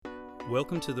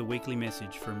Welcome to the weekly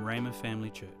message from Rhema Family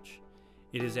Church.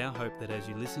 It is our hope that as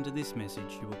you listen to this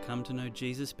message, you will come to know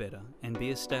Jesus better and be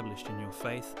established in your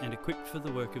faith and equipped for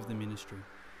the work of the ministry.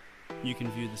 You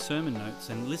can view the sermon notes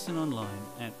and listen online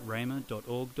at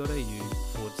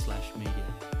rhema.org.au/media.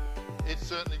 It's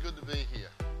certainly good to be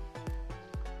here.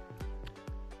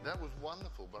 That was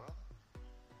wonderful, brother.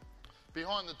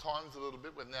 Behind the times a little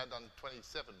bit, we've now done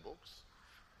 27 books,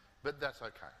 but that's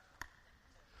okay.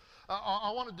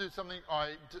 I want to do something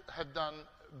I have done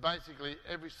basically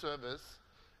every service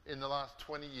in the last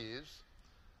 20 years,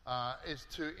 is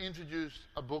to introduce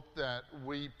a book that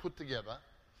we put together.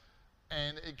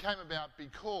 And it came about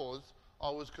because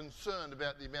I was concerned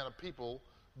about the amount of people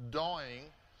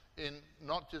dying in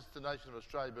not just the nation of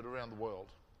Australia, but around the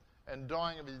world, and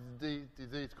dying of a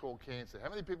disease called cancer. How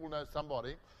many people know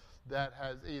somebody that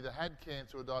has either had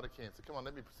cancer or died of cancer? Come on,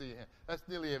 let me see your hand. That's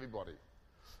nearly everybody.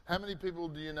 How many people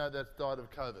do you know that's died of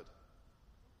COVID?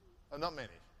 Oh, not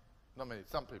many. Not many.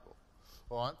 Some people.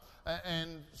 All right.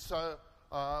 And so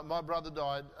my brother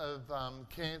died of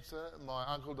cancer. My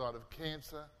uncle died of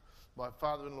cancer. My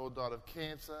father-in-law died of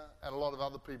cancer. And a lot of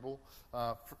other people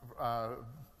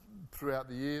throughout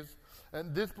the years.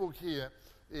 And this book here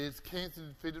is Cancer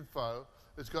Defeated Foe.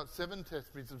 It's got 7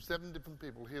 testimonies of 7 different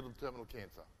people healed of terminal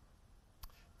cancer.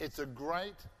 It's a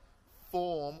great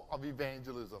form of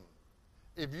evangelism.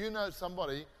 If you know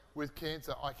somebody with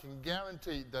cancer, I can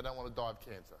guarantee they don't want to die of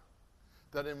cancer.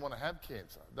 They didn't want to have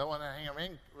cancer. They want to hang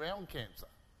around cancer.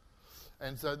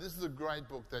 And so this is a great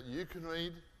book that you can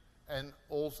read and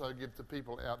also give to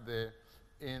people out there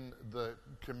in the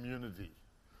community.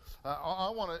 I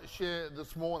want to share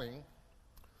this morning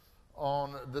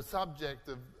on the subject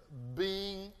of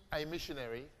being a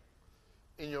missionary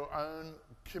in your own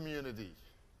community.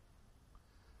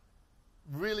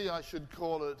 Really, I should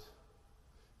call it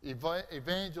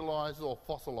evangelize or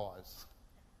fossilize.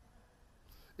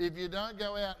 If you don't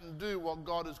go out and do what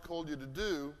God has called you to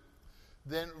do,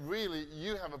 then really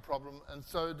you have a problem, and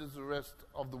so does the rest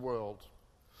of the world.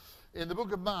 In the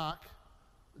book of Mark,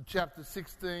 chapter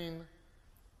 16,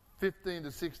 15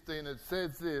 to 16, it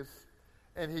says this,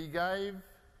 and he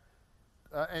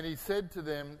said to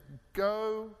them,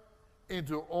 "Go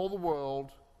into all the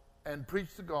world and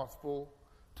preach the gospel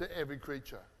to every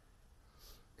creature."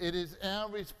 It is our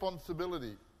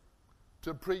responsibility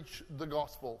to preach the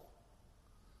gospel.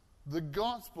 The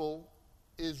gospel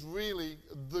is really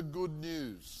the good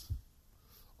news.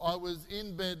 I was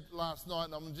in bed last night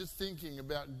and I'm just thinking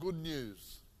about good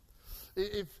news.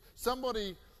 If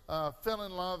somebody fell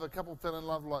in love, a couple fell in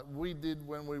love like we did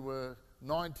when we were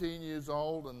 19 years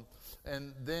old,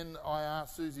 and then I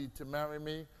asked Susie to marry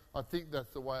me. I think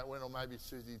that's the way it went, or maybe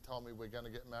Susie told me we're going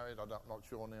to get married. I'm not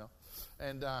sure now.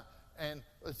 And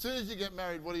as soon as you get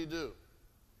married, what do?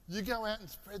 You go out and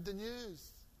spread the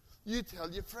news. You tell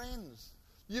your friends.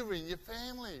 You ring your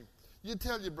family. You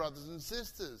tell your brothers and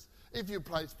sisters. If you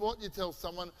play sport, you tell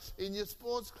someone in your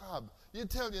sports club. You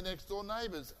tell your next door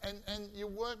neighbours and your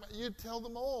work. You tell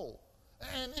them all.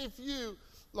 And if you,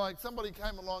 like somebody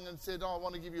came along and said, "Oh, I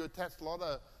want to give you a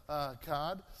Taslotto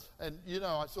card," and you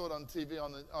know, I saw it on TV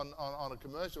on a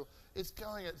commercial. It's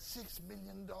going at $6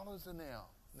 million now.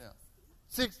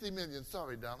 60 million,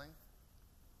 sorry, darling.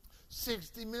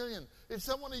 60 million. If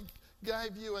somebody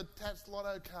gave you a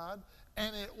Taslotto card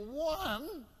and it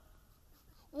won,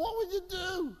 what would you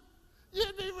do?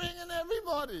 You'd be ringing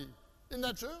everybody. Isn't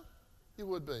that true? You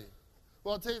would be.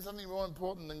 Well, I'll tell you something more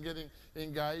important than getting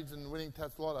engaged and winning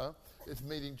Taslotto. It's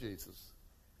meeting Jesus.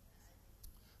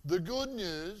 The good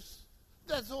news,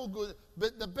 that's all good,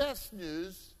 but the best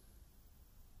news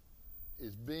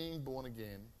is being born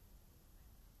again.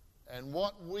 And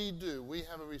what we do, we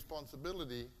have a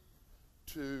responsibility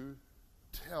to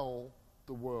tell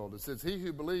the world. It says, "He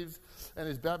who believes and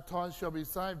is baptized shall be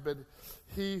saved, but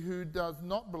he who does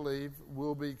not believe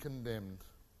will be condemned."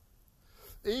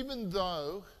 Even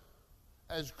though,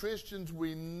 as Christians,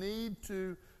 we need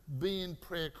to be in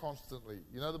prayer constantly.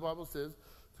 You know, the Bible says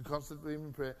to constantly be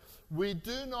in prayer. We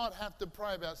do not have to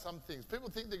pray about some things. People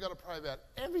think they've got to pray about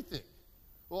everything.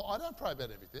 Well, I don't pray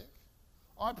about everything.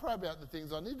 I pray about the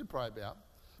things I need to pray about.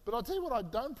 But I'll tell you what I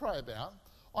don't pray about.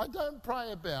 I don't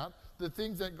pray about the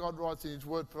things that God writes in His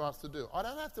Word for us to do. I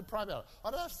don't have to pray about it. I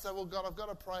don't have to say, "Well, God, I've got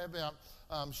to pray about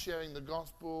sharing the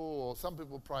gospel," or some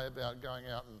people pray about going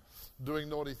out and doing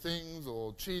naughty things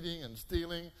or cheating and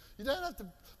stealing. You don't have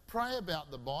to pray about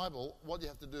the Bible. What you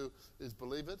have to do is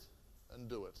believe it and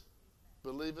do it.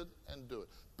 Believe it and do it.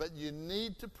 But you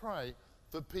need to pray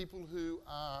for people who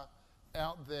are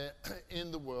out there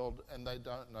in the world and they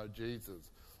don't know Jesus.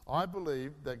 I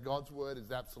believe that God's word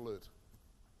is absolute.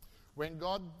 When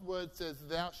God's word says,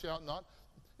 thou shalt not,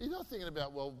 he's not thinking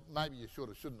about, well, maybe you should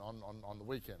or shouldn't on the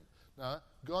weekend. No,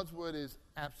 God's word is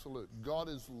absolute. God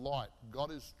is light.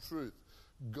 God is truth.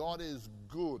 God is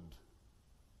good.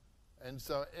 And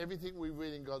so everything we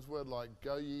read in God's word, like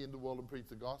go ye into the world and preach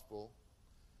the gospel,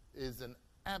 is an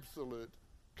absolute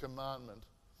commandment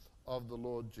of the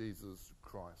Lord Jesus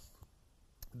Christ.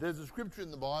 There's a scripture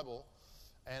in the Bible,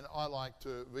 and I like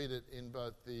to read it in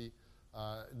both the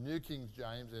New King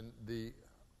James and the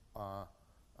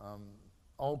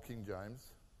Old King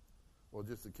James, or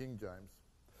just the King James.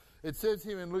 It says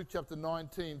here in Luke chapter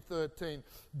 19:13,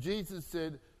 Jesus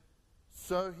said,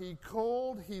 so he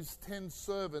called his 10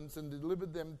 servants and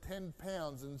delivered them 10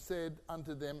 pounds and said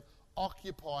unto them,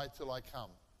 occupy till I come.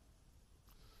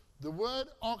 The word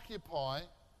occupy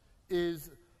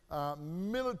is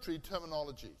military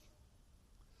terminology.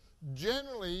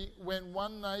 Generally, when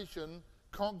one nation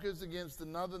conquers against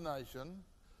another nation,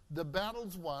 the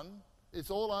battle's won,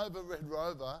 it's all over Red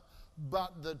Rover,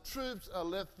 but the troops are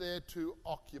left there to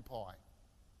occupy.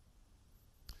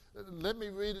 Let me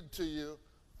read it to you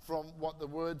from what the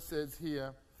word says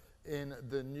here in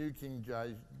the New King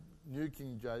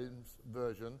James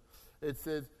Version. It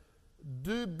says,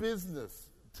 do business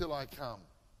till I come.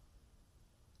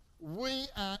 We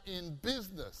are in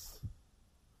business.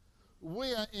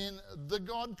 We are in the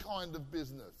God kind of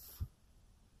business.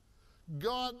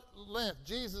 God left,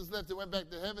 Jesus left and went back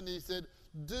to heaven. He said,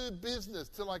 do business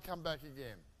till I come back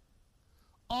again.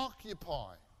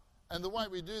 Occupy. And the way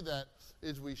we do that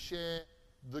is we share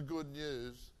the good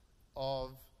news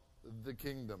of the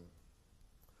kingdom.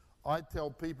 I tell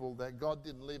people that God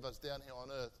didn't leave us down here on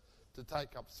earth to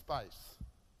take up space.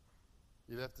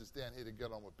 He left us down here to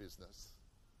get on with business.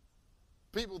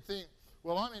 People think,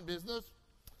 well, I'm in business.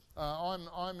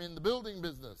 I'm in the building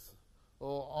business,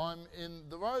 or I'm in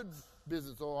the roads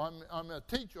business, or I'm a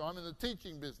teacher. I'm in the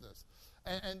teaching business,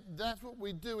 and that's what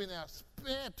we do in our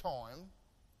spare time.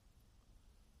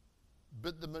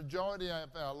 But the majority of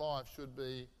our life should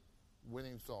be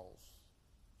winning souls,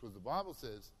 because the Bible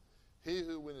says, "He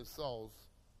who winneth souls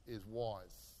is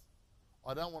wise."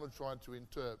 I don't want to try to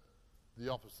interpret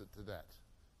the opposite to that.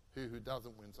 He who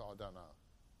doesn't win souls, I don't know.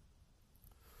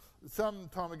 Some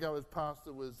time ago, as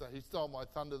pastor he stole my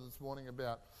thunder this morning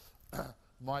about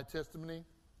my testimony.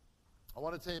 I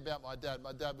want to tell you about my dad.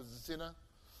 My dad was a sinner.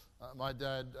 My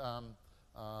dad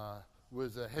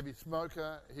was a heavy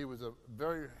smoker. He was a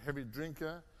very heavy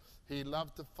drinker. He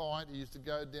loved to fight. He used to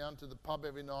go down to the pub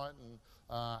every night and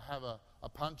have a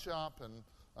punch-up. And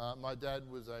my dad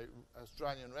was an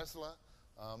Australian wrestler.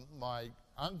 My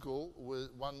uncle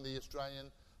won the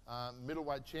Australian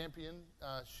middleweight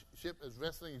championship as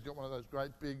wrestling. He's got one of those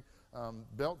great big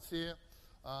belts here.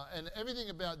 And everything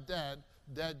about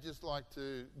Dad just liked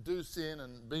to do sin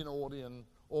and be naughty and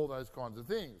all those kinds of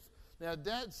things. Now,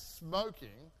 Dad's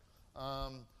smoking,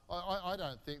 I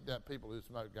don't think that people who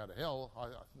smoke go to hell.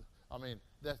 I mean,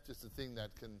 that's just a thing that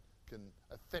can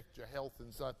affect your health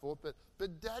and so forth.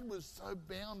 But Dad was so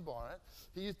bound by it.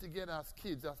 He used to get us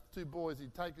kids, us two boys,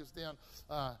 he'd take us down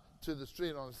to the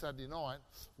street on a Saturday night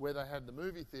where they had the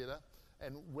movie theatre,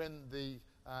 and when the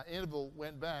interval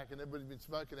went back and everybody'd been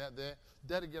smoking out there,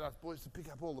 Dad would get us boys to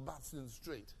pick up all the butts in the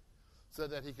street so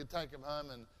that he could take them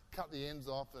home and cut the ends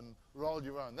off and roll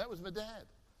your own. That was my dad.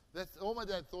 That's all my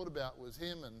dad thought about, was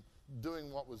him and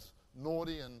doing what was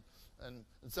naughty. And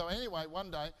so anyway, one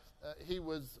day he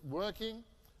was working,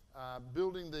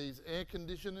 building these air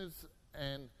conditioners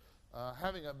and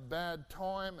having a bad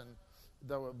time, and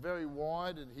they were very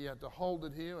wide, and he had to hold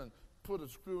it here and put a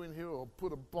screw in here or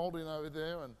put a bolt in over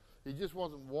there, and he just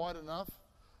wasn't wide enough,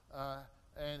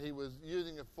 and he was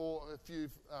using a few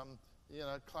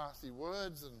classy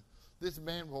words, and this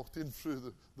man walked in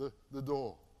through the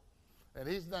door, and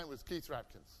his name was Keith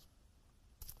Ratkins.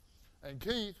 And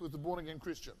Keith was a born-again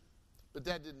Christian, but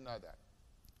Dad didn't know that.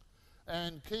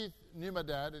 And Keith knew my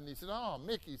dad, and he said, "Oh,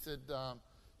 Mick," he said,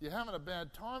 "you're having a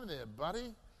bad time there,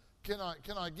 buddy. Can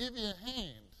I give you a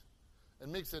hand?"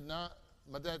 And Mick said, "No."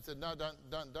 My dad said, "No,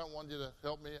 don't want you to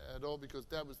help me at all," because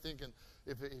Dad was thinking,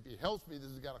 if he helps me,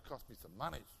 this is going to cost me some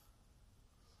money.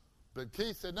 But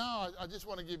Keith said, "No, I just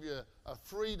want to give you a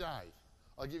free day.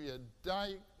 I'll give you a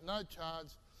day, no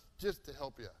charge, just to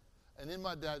help you." And in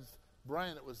my dad's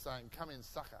brain, it was saying, "Come in,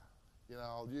 sucker.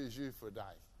 I'll use you for a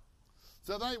day."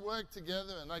 So they worked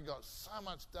together, and they got so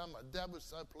much done. My dad was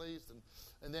so pleased.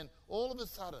 And then all of a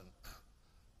sudden,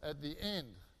 at the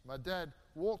end, my dad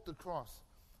walked across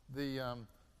the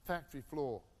factory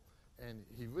floor, and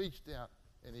he reached out,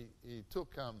 and he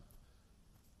took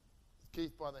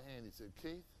Keith by the hand. He said,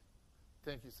 "Keith,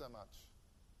 thank you so much.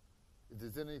 If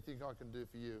there's anything I can do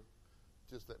for you,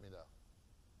 just let me know.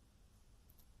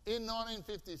 In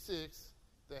 1956,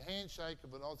 the handshake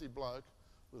of an Aussie bloke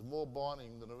was more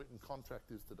binding than a written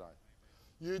contract is today.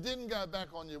 You didn't go back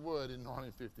on your word in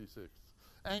 1956.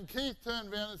 And Keith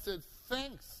turned around and said,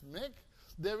 thanks, Mick.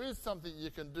 There is something you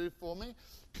can do for me.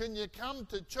 Can you come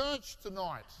to church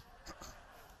tonight?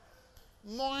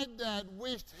 My dad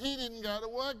wished he didn't go to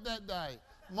work that day.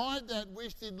 My dad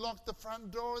wished he'd locked the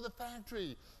front door of the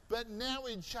factory. But now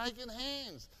he'd shaken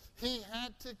hands. He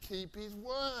had to keep his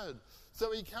word.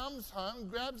 So he comes home,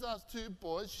 grabs us two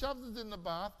boys, shoves us in the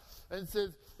bath and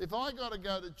says, if I got to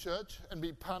go to church and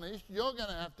be punished, you're going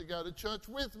to have to go to church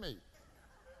with me.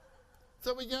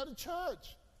 So we go to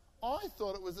church. I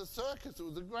thought it was a circus. It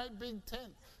was a great big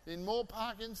tent in Moore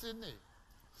Park in Sydney.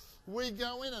 We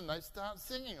go in and they start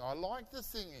singing. I like the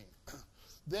singing.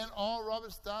 Then Oral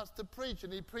Roberts starts to preach,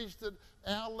 and he preached at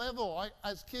our level.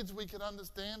 As kids, we could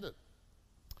understand it.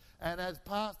 And as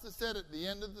Pastor said at the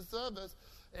end of the service,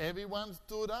 everyone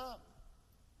stood up.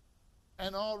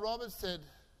 And Oral Roberts said,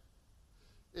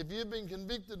 if you've been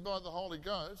convicted by the Holy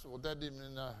Ghost, well, Dad didn't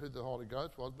even know who the Holy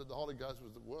Ghost was, but the Holy Ghost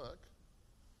was at work.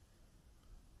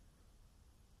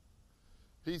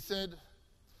 He said,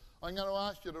 I'm going to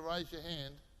ask you to raise your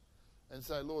hand and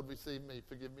say, Lord, receive me,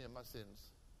 forgive me of my sins.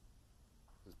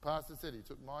 As Pastor said, he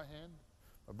took my hand,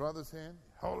 my brother's hand,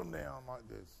 hold them down like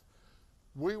this.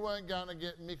 We weren't going to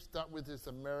get mixed up with this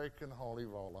American holy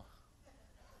roller.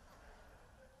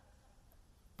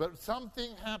 But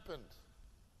something happened.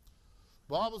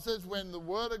 The Bible says when the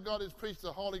word of God is preached,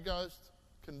 the Holy Ghost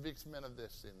convicts men of their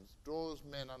sins, draws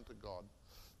men unto God.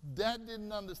 Dad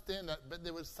didn't understand that, but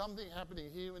there was something happening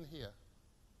here and here.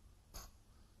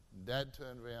 Dad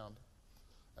turned round,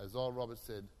 as Oral Roberts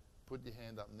said, put your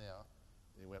hand up now.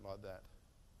 And he went like that.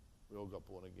 We all got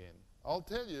born again. I'll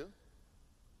tell you,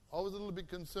 I was a little bit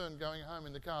concerned going home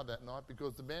in the car that night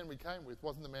because the man we came with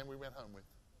wasn't the man we went home with.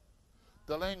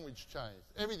 The language changed.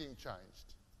 Everything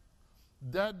changed.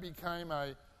 Dad became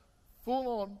a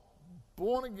full-on,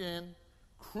 born-again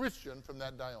Christian from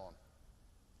that day on.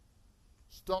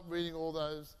 Stopped reading all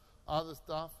those other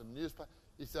stuff and newspaper.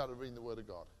 He started reading the Word of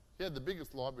God. He had the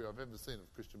biggest library I've ever seen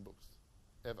of Christian books,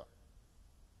 ever.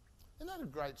 Isn't that a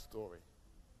great story?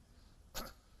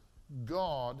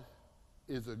 God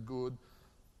is a good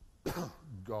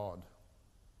God.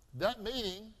 That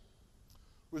meeting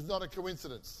was not a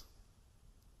coincidence.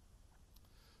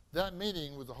 That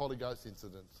meeting was a Holy Ghost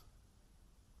incident.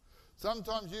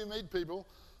 Sometimes you meet people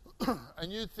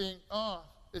and you think, oh,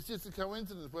 it's just a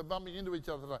coincidence. We're bumping into each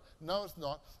other today. No, it's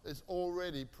not. It's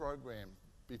already programmed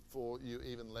before you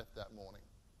even left that morning.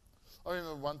 I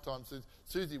remember one time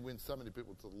Susie wins so many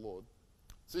people to the Lord.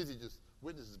 Susie just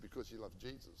witnesses because she loves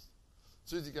Jesus.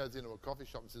 Susie goes into a coffee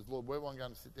shop and says, Lord, where am I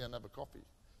going to sit down and have a coffee?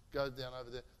 Goes down over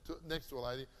there next to a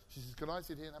lady. She says, can I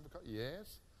sit here and have a coffee?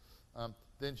 Yes.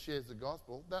 Then shares the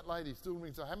gospel. That lady still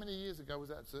rings her. How many years ago was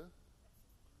that, sir?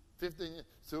 15 years.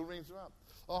 Still rings her up.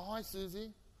 Oh, hi,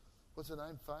 Susie. What's her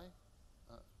name?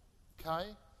 Faye?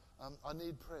 Kay? I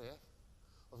need prayer.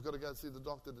 I've got to go see the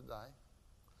doctor today.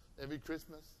 Every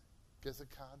Christmas, gets a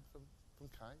card from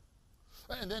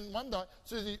Kay. And then one day,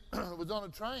 Susie was on a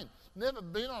train. Never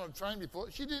been on a train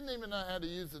before. She didn't even know how to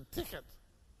use a ticket.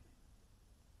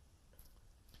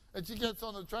 And she gets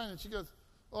on the train and she goes,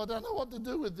 oh, I don't know what to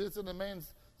do with this. And the man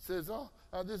says,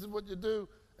 this is what you do.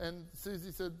 And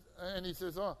Susie said, and he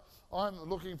says, I'm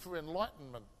looking for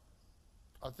enlightenment.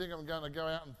 I think I'm going to go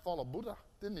out and follow Buddha.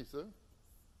 Didn't he, Sue?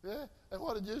 Yeah? And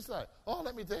what did you say? Oh,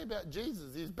 let me tell you about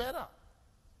Jesus. He's better.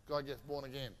 Guy gets born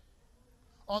again.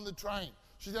 On the train.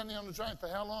 She's only on the train for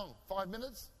how long? 5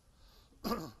 minutes?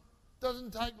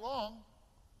 Doesn't take long.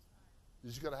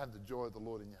 You just got to have the joy of the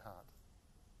Lord in your heart.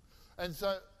 And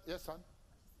so, yes, son?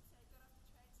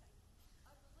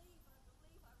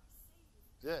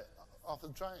 Yeah, off the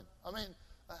train. I mean,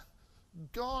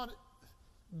 God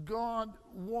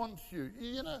wants you.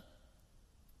 You know,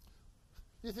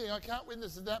 you think, I can't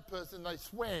witness to that person, they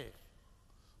swear.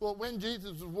 Well, when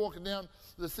Jesus was walking down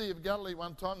the Sea of Galilee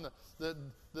one time,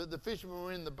 the fishermen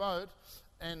were in the boat,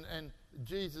 and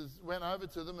Jesus went over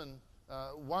to them and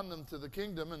won them to the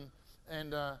kingdom,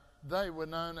 and they were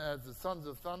known as the sons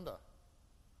of thunder.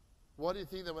 Why do you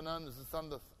think they were known as the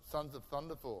sons of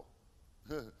thunder for?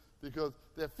 Because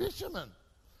they're fishermen.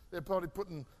 They're probably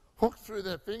putting hooks through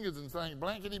their fingers and saying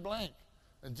blankety blank.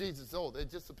 And Jesus said, they're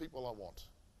just the people I want.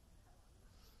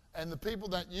 And the people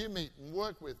that you meet and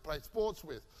work with, play sports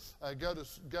with, go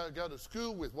to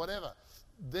school with, whatever,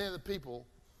 they're the people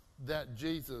that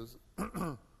Jesus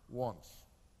wants.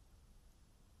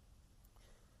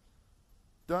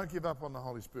 Don't give up on the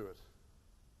Holy Spirit.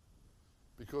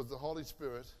 Because the Holy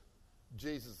Spirit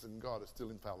Jesus and God are still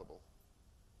infallible.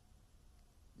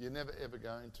 You're never ever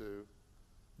going to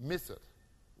miss it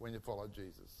when you follow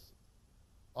Jesus.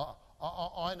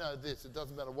 I know this. It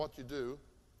doesn't matter what you do,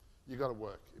 you've got to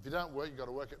work. If you don't work, you've got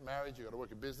to work at marriage, you've got to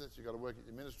work at business, you've got to work at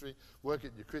your ministry, work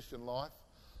at your Christian life.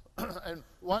 And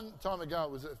one time ago,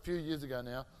 it was a few years ago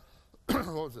now,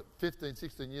 what was it, 15,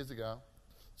 16 years ago,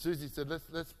 Susie said,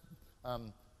 let's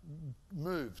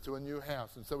move to a new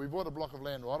house. And so we bought a block of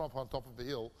land right up on top of the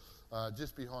hill,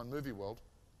 just behind Movie World,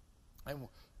 and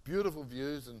beautiful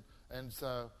views. And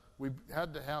so we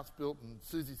had the house built, and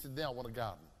Susie said, now I want a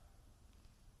garden.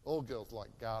 All girls like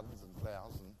gardens and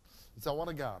flowers, and so I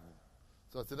want a garden.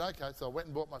 So I said, okay. So I went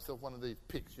and bought myself one of these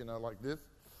picks, like this.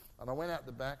 And I went out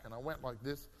the back, and I went like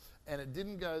this, and it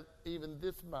didn't go even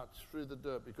this much through the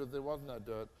dirt because there was no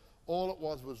dirt. All it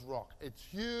was rock. It's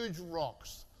huge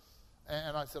rocks.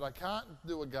 And I said, I can't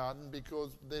do a garden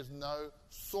because there's no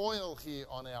soil here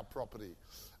on our property.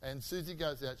 And Susie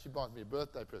goes out, she buys me a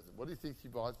birthday present. What do you think she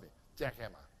buys me?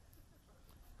 Jackhammer.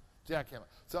 Jackhammer.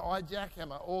 So I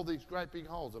jackhammer all these great big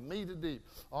holes, 1 metre deep.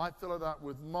 I fill it up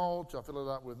with mulch, I fill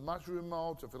it up with mushroom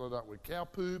mulch, I fill it up with cow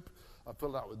poop, I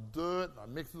fill it up with dirt, and I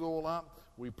mix it all up.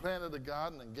 We planted a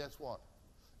garden, and guess what?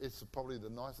 It's probably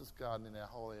the nicest garden in our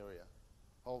whole area,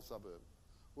 whole suburb.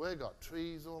 We've got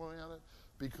trees all around it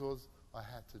because I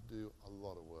had to do a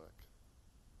lot of work.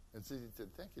 And Susie said,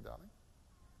 thank you, darling.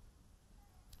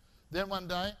 Then one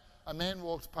day, a man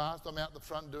walks past. I'm out the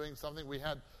front doing something. We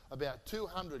had about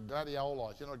 200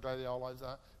 gladioli. You know what gladioli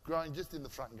are? Growing just in the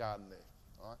front garden there.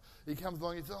 Right? He comes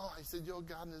along, he said, your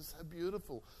garden is so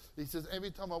beautiful. He says,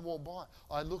 every time I walk by,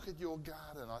 I look at your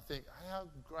garden. I think, how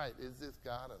great is this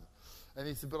garden? And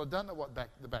he said, but I don't know what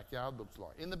the backyard looks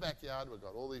like. In the backyard, we've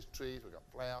got all these trees, we've got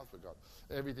flowers, we've got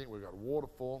everything. We've got a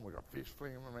waterfall, we've got fish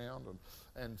swimming around.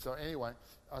 And so anyway,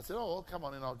 I said, oh, well, come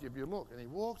on in, I'll give you a look. And he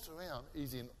walks around,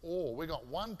 he's in awe. We've got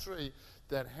one tree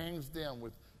that hangs down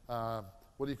with,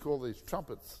 what do you call these,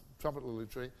 trumpets, trumpet lily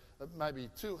tree. Maybe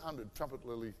 200 trumpet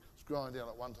lilies growing down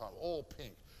at one time, all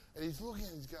pink. And he's looking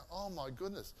and he's going, oh my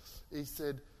goodness. He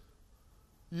said,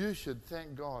 you should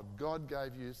thank God. God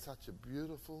gave you such a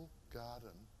beautiful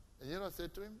garden. And you know what I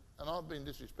said to him? And I've been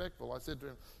disrespectful. I said to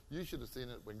him, you should have seen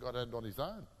it when God had it on his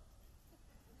own.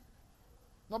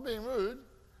 Not being rude.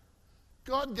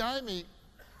 God gave me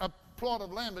a plot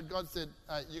of land, but God said,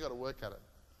 hey, you got to work at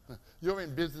it. You're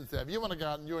in business now. If you want a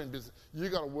garden, you're in business. You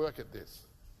got to work at this.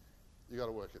 You got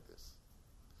to work at this.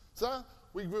 So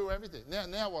we grew everything.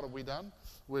 Now what have we done?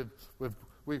 We've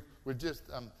just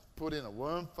put in a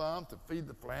worm farm to feed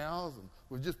the flowers, and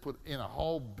we've just put in a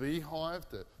whole beehive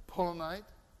to pollinate.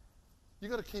 You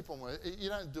got to keep on working. You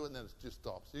don't do it and then it just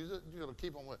stops. You got to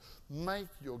keep on working. Make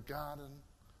your garden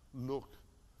look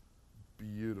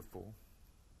beautiful.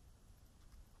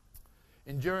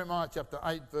 In Jeremiah chapter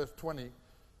 8, verse 20,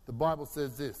 the Bible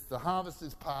says this: the harvest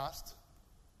is past,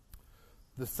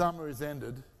 the summer is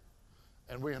ended,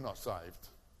 and we are not saved.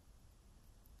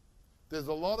 There's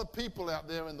a lot of people out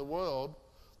there in the world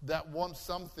that want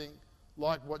something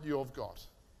like what you've got,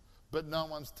 but no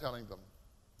one's telling them.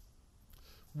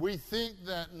 We think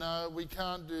that, no, we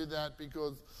can't do that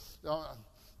because,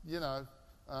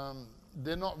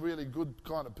 they're not really good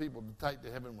kind of people to take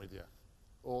to heaven with you.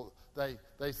 Or they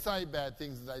say bad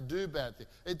things and they do bad things.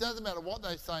 It doesn't matter what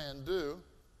they say and do,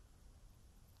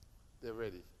 they're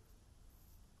ready.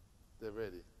 They're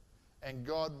ready. And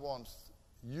God wants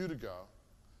you to go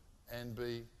and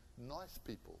be nice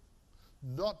people.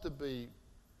 Not to be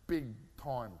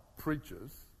big-time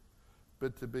preachers,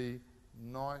 but to be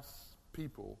nice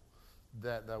people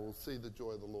that they will see the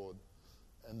joy of the Lord.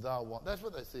 And they'll want... That's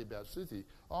what they see about Susie.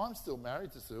 I'm still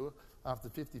married to Sue after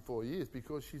 54 years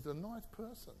because she's a nice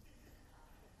person.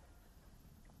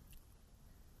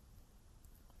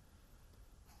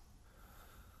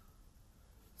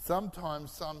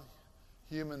 Sometimes some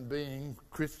human being,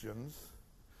 Christians,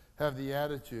 have the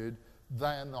attitude they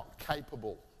are not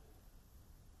capable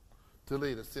to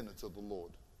lead a sinner to the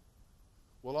Lord.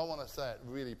 Well, I want to say it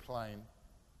really plain.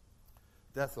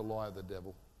 That's a lie of the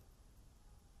devil.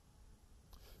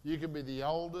 You can be the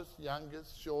oldest,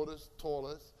 youngest, shortest,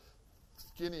 tallest,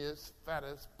 skinniest,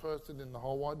 fattest person in the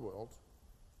whole wide world,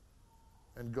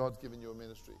 and God's given you a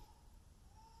ministry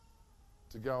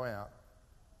to go out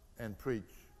and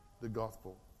preach the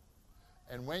gospel.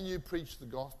 And when you preach the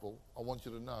gospel, I want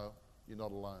you to know you're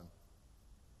not alone.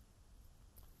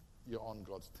 You're on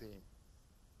God's team.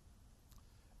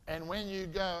 And when you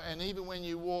go, and even when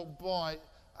you walk by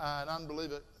an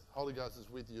unbeliever, Holy Ghost is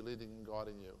with you, leading and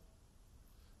guiding you.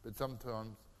 But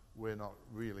sometimes we're not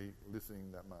really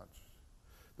listening that much.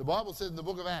 The Bible says in the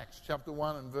book of Acts, chapter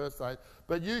 1 and verse 8,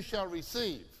 but you shall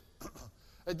receive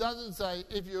It doesn't say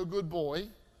if you're a good boy.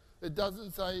 It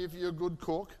doesn't say if you're a good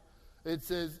cook. It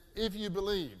says if you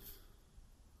believe.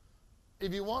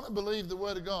 If you want to believe the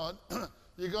Word of God,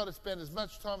 you've got to spend as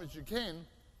much time as you can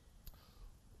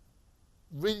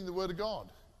reading the Word of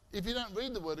God. If you don't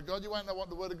read the Word of God, you won't know what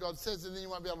the Word of God says, and then you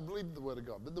won't be able to believe the Word of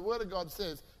God. But the Word of God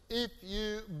says, if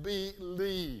you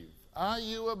believe. Are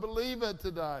you a believer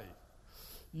today?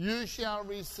 You shall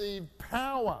receive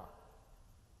power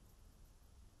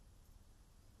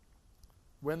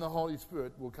when the Holy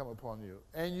Spirit will come upon you.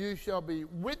 And you shall be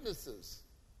witnesses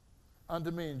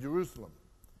unto me in Jerusalem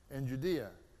and Judea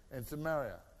and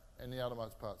Samaria and the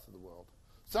uttermost parts of the world.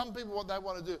 Some people, what they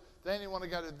want to do, they only want to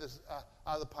go to this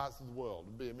other parts of the world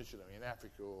and be a missionary in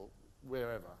Africa or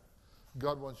wherever.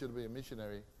 God wants you to be a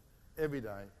missionary every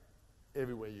day,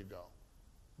 everywhere you go.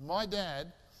 My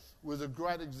dad was a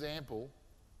great example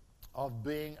of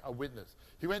being a witness.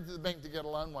 He went to the bank to get a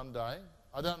loan one day.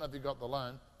 I don't know if he got the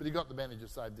loan, but he got the manager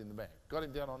saved in the bank. Got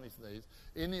him down on his knees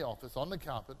in the office, on the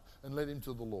carpet, and led him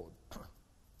to the Lord.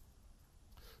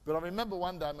 But I remember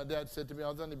one day my dad said to me, I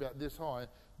was only about this high,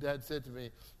 Dad said to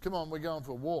me, come on, we're going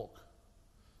for a walk.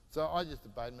 So I just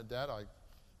obeyed my dad. I,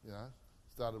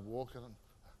 started walking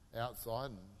outside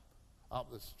and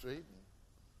up the street.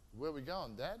 And, where are we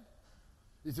going, Dad?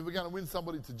 He said, we're going to win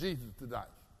somebody to Jesus today.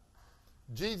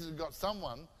 Jesus has got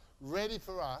someone ready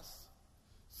for us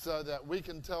so that we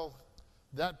can tell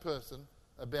that person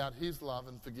about his love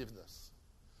and forgiveness.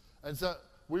 And so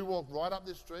we walked right up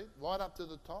this street, right up to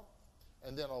the top,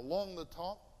 and then along the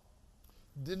top.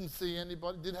 Didn't see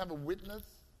anybody, didn't have a witness.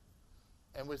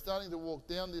 And we're starting to walk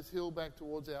down this hill back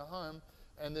towards our home,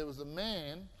 and there was a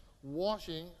man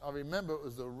washing, I remember it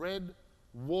was a red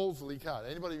Wolseley car.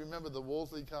 Anybody remember the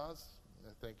Wolseley cars?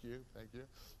 Thank you.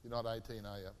 You're not 18,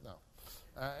 are you? No.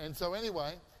 And so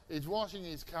anyway, he's washing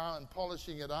his car and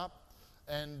polishing it up,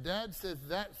 and Dad says,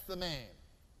 that's the man.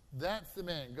 That's the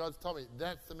man. God's told me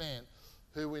that's the man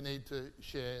who we need to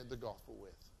share the gospel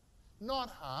with. Not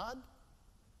hard.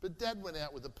 But Dad went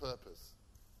out with a purpose,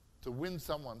 to win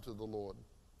someone to the Lord.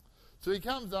 So he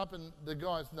comes up, and the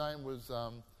guy's name was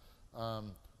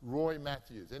Roy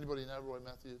Matthews. Anybody know Roy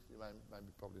Matthews? You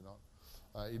maybe probably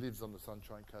not. He lives on the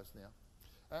Sunshine Coast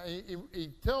now. He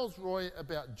tells Roy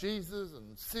about Jesus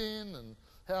and sin and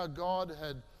how God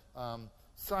had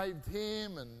saved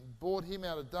him and brought him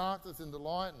out of darkness into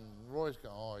light. And Roy's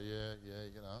going, oh, yeah,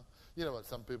 You know what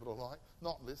some people are like?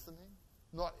 Not listening,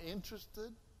 not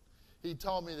interested. He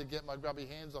told me to get my grubby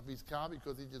hands off his car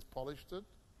because he just polished it.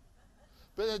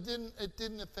 But it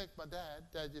didn't affect my dad.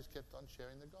 Dad just kept on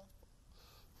sharing the gospel.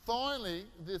 Finally,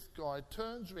 this guy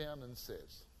turns around and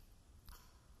says,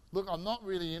 look, I'm not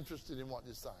really interested in what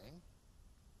you're saying,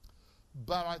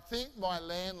 but I think my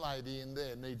landlady in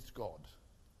there needs God.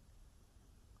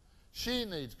 She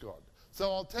needs God.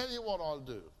 So I'll tell you what I'll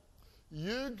do.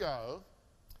 You go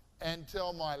and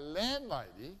tell my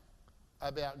landlady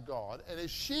about God, and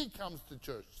if she comes to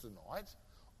church tonight,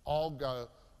 I'll go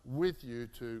with you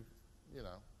to,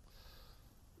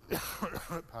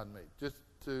 pardon me, just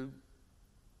to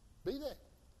be there.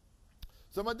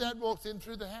 So my dad walks in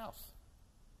through the house,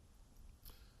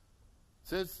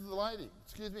 says to the lady,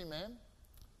 excuse me, ma'am,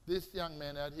 this young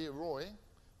man out here, Roy,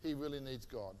 he really needs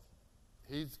God.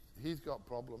 He's got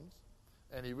problems,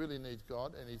 and he really needs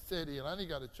God, and he said he'll only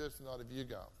go to church tonight if you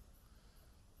go.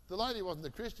 The lady wasn't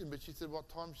a Christian, but she said, what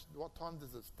time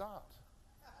does it start?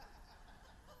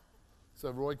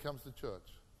 So Roy comes to church.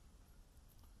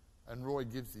 And Roy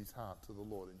gives his heart to the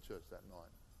Lord in church that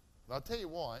night. And I'll tell you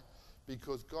why.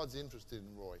 Because God's interested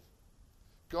in Roy.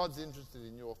 God's interested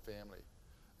in your family.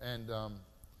 And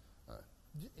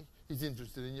he's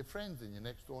interested in your friends and your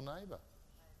next door neighbour.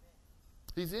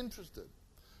 He's interested.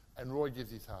 And Roy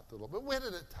gives his heart to the Lord. But where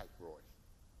did it take Roy?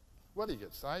 Well, he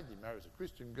gets saved, he marries a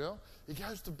Christian girl, he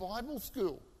goes to Bible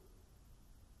school.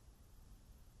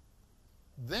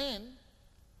 Then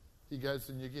he goes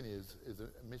to New Guinea as a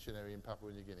missionary in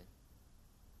Papua New Guinea.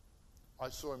 I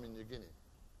saw him in New Guinea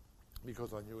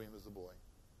because I knew him as a boy.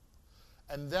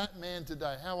 And that man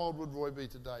today, how old would Roy be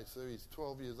today, sir? He's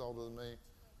 12 years older than me,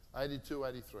 82,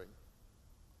 83.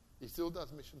 He still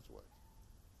does missions work.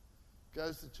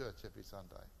 Goes to church every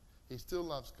Sunday. He still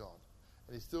loves God.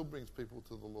 And he still brings people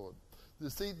to the Lord. You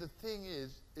see, the thing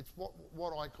is, it's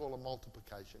what I call a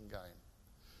multiplication game.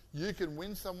 You can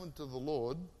win someone to the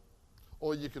Lord,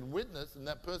 or you can witness, and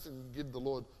that person can give the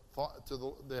Lord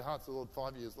their hearts to the Lord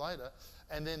 5 years later,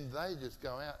 and then they just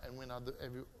go out and win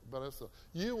everybody else.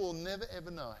 You will never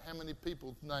ever know how many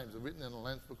people's names are written in the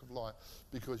Lamb's Book of Life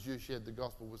because you shared the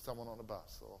gospel with someone on a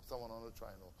bus, or someone on a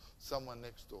train, or someone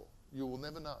next door. You will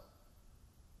never know.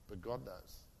 But God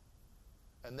knows.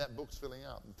 And that book's filling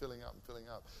up and filling up and filling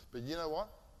up. But you know what?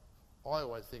 I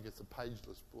always think it's a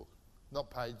pageless book.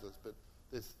 Not pageless, but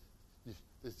there's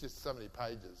just so many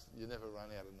pages. You never run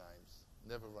out of names.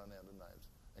 Never run out of names.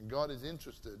 And God is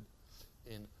interested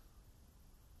in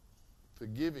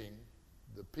forgiving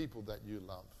the people that you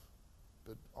love.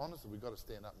 But honestly, we've got to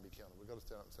stand up and be accountable. We've got to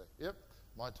stand up and say, yep,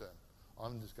 my turn.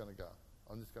 I'm just going to go.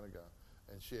 I'm just going to go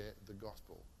and share the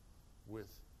gospel with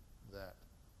that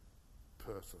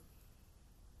person.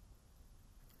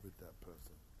 With that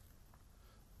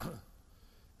person.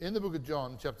 In the book of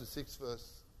John, chapter 6,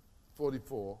 verse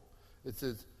 44, it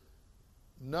says,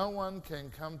 "No one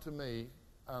can come to me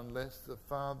unless the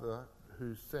Father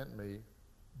who sent me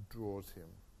draws him."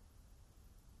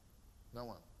 No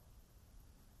one.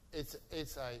 It's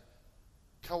a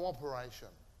cooperation.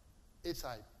 It's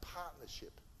a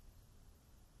partnership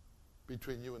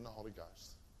between you and the Holy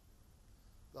Ghost.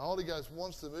 The Holy Ghost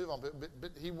wants to move on,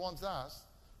 but he wants us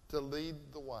to lead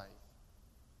the way.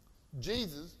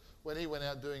 Jesus, when he went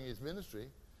out doing his ministry,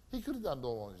 he could have done it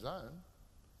all on his own,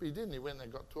 but he didn't. He went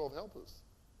and got 12 helpers.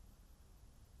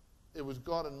 It was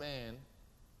God and man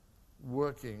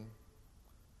working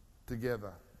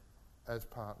together as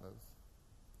partners.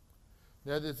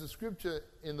 Now, there's a scripture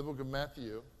in the book of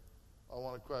Matthew I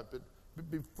want to quote, but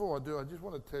before I do, I just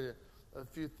want to tell you a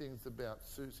few things about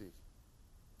Susie.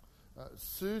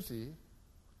 Susie,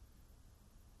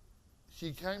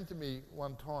 she came to me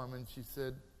one time and she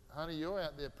said, "Honey, you're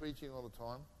out there preaching all the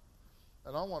time,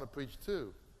 and I want to preach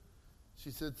too."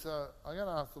 She said, "So I'm going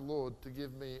to ask the Lord to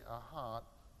give me a heart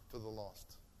for the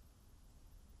lost."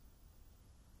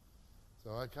 So,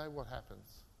 okay, what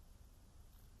happens?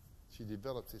 She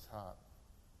develops this heart.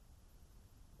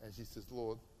 And she says,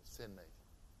 "Lord, send me."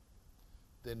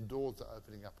 Then doors are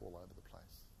opening up all over the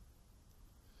place.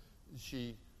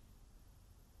 She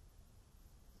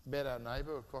met our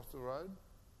neighbour across the road.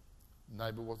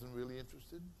 Neighbour wasn't really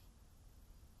interested.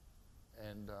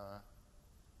 And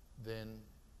then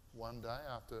one day,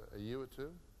 after a year or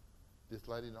two, this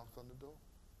lady knocks on the door.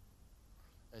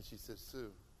 And she says,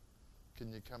 "Sue,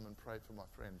 can you come and pray for my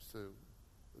friend Sue?"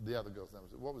 The other girl's name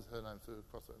was, what was her name, Sue?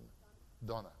 Across it?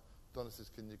 Donna. Donna says,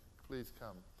 "Can you please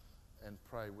come and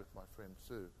pray with my friend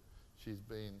Sue? She's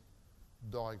been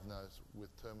diagnosed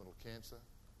with terminal cancer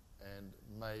and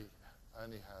may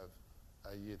only have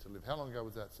a year to live." How long ago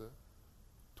was that, sir?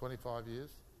 25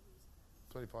 years?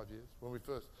 25 years, when we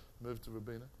first moved to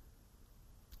Robina.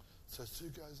 So Sue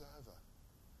goes over.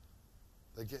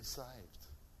 They get saved.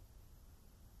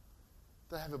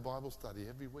 They have a Bible study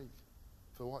every week.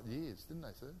 For what, years, didn't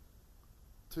they, sir?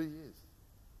 2 years.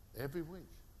 Every week.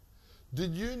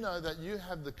 Did you know that you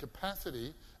have the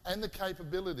capacity and the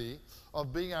capability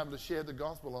of being able to share the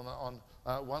gospel on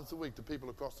once a week to people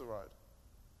across the road?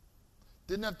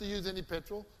 Didn't have to use any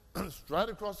petrol. Straight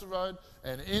across the road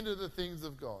and into the things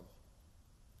of God.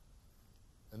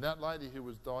 And that lady who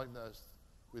was diagnosed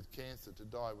with cancer to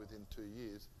die within 2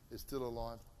 years is still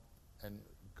alive and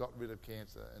got rid of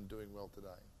cancer and doing well today.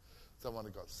 Someone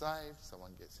got saved,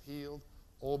 someone gets healed,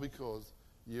 all because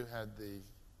you had the,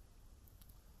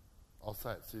 I'll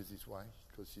say it Susie's way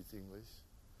because she's English,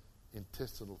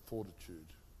 intestinal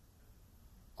fortitude.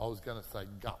 I was going to say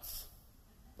guts,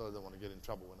 but I don't want to get in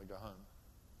trouble when I go home.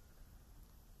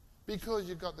 Because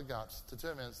you've got the guts to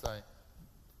turn around and say,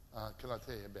 "Can I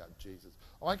tell you about Jesus?"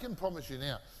 I can promise you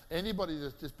now, anybody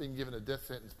that's just been given a death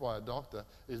sentence by a doctor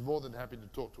is more than happy to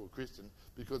talk to a Christian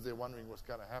because they're wondering what's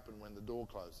going to happen when the door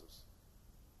closes.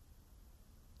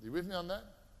 Are you with me on that?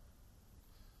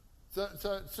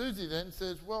 So Susie then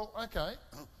says, "Well, okay,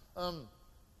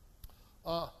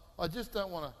 I just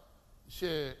don't want to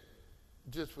share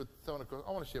just with someone across.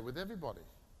 I want to share with everybody."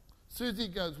 Susie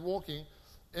goes walking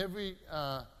every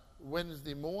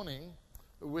Wednesday morning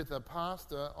with a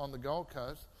pastor on the Gold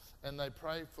Coast, and they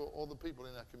pray for all the people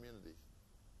in our community.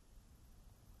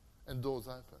 And doors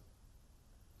open.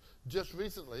 Just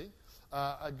recently,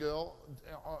 a girl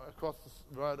across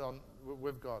the road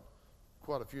we've got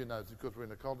quite a few nodes because we're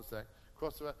in a cul-de-sac,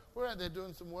 across the road, we're out there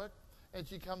doing some work, and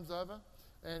she comes over,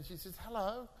 and she says,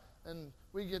 "Hello," and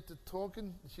we get to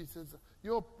talking. She says,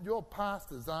 You're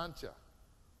pastors, aren't you?"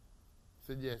 I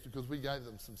said, "Yes," because we gave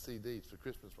them some CDs for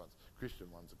Christmas ones,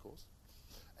 Christian ones, of course.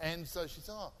 And so she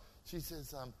said, she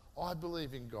says, "I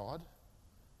believe in God."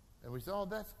 And we said, "Oh,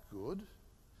 that's good."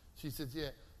 She says,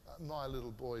 "Yeah, my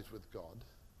little boy's with God.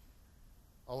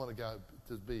 I want to go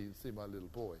to see my little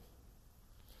boy."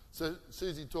 So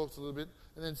Susie talks a little bit,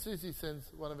 and then Susie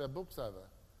sends one of our books over,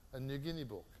 a New Guinea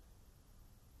book.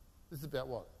 This is about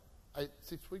what,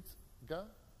 6 weeks ago?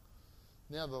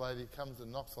 Now the lady comes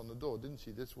and knocks on the door, didn't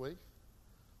she, this week?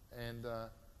 And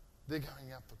they're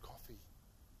going out for coffee.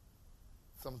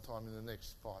 sometime in the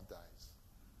next 5 days.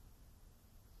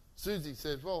 Susie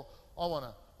says, well, I want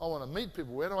to meet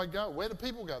people. Where do I go? Where do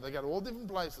people go? They go to all different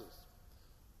places.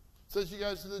 So she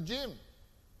goes to the gym,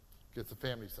 gets the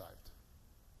family saved.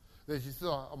 Then she says,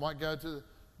 I might go to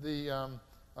the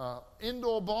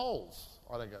indoor bowls.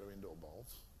 I don't go to indoor bowls.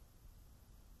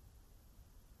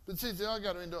 But she says, I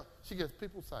go to indoor. She gets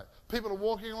people saved. People are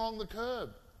walking along the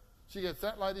curb. She gets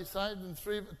that lady saved and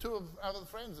two of other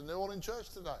friends, and they're all in church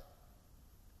today.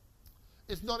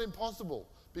 It's not impossible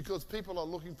because people are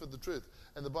looking for the truth.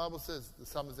 And the Bible says the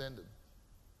summer's ended.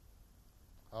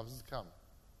 Harvest has come,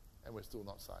 and we're still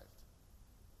not saved.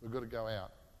 We've got to go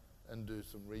out and do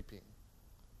some reaping.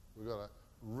 We've got to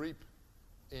reap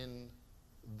in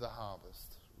the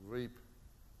harvest. Reap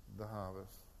the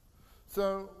harvest.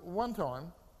 So one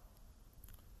time,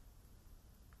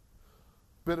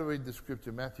 better read the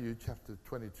scripture, Matthew chapter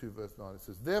 22, verse 9. It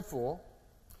says, therefore,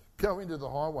 go into the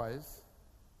highways,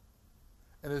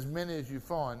 and as many as you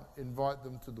find, invite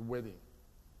them to the wedding.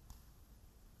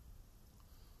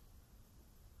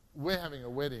 We're having a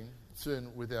wedding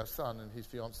soon with our son and his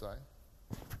fiancée.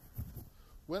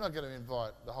 We're not going to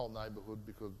invite the whole neighbourhood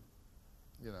because,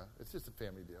 it's just a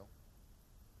family deal.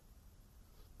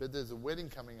 But there's a wedding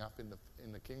coming up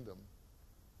in the kingdom.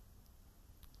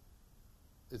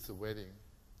 It's a wedding.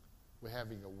 We're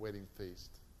having a wedding feast.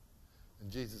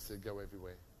 And Jesus said, go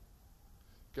everywhere.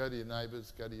 Go to your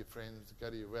neighbours, go to your friends, go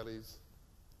to your relatives,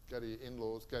 go to your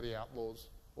in-laws, go to your outlaws,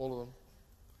 all of them,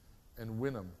 and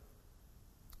win them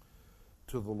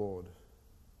to the Lord.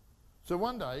 So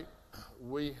one day,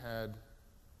 we had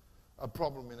a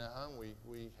problem in our home.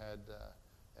 We had,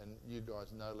 and you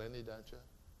guys know Lenny, don't you?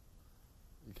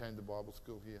 You came to Bible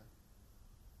school here.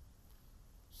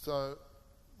 So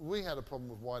we had a problem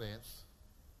with white ants,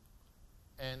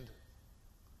 and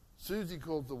Susie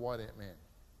calls the white ant man.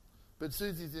 But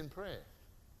Susie's in prayer.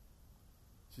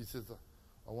 She says,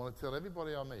 I want to tell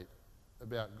everybody I meet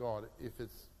about God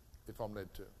if I'm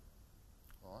led to.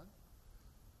 All right?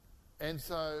 And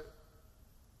so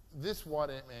this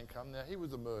white ant man come. Now, he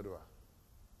was a murderer.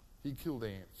 He killed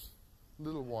ants,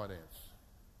 little white ants.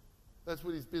 That's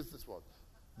what his business was,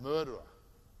 murderer.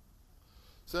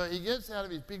 So he gets out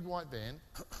of his big white van,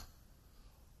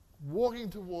 walking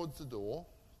towards the door,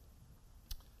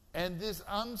 and this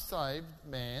unsaved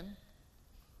man,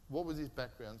 what was his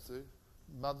background, Sue?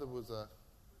 Mother was a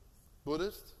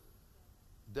Buddhist.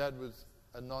 Dad was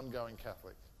a non-going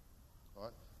Catholic,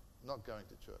 right? Not going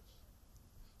to church.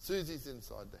 Susie's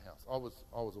inside the house. I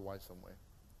was away somewhere.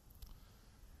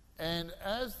 And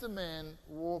as the man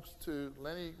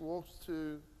Lenny walks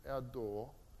to our door,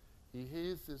 he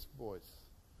hears this voice.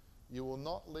 You will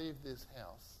not leave this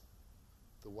house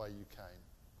the way you came.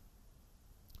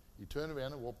 He turned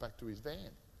around and walked back to his van.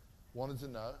 Wanted to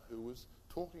know who was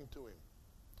talking to him.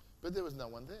 But there was no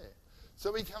one there.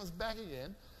 So he comes back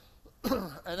again,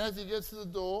 and as he gets to the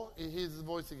door, he hears the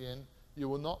voice again. You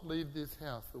will not leave this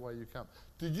house the way you come.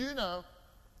 Did you know,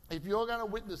 if you're going to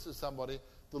witness to somebody,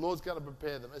 the Lord's going to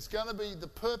prepare them. It's going to be the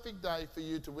perfect day for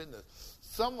you to witness.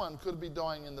 Someone could be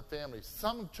dying in the family.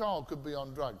 Some child could be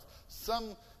on drugs.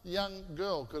 Some young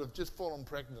girl could have just fallen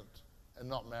pregnant and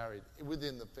not married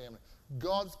within the family.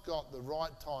 God's got the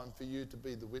right time for you to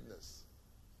be the witness.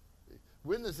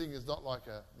 Witnessing is not like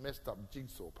a messed up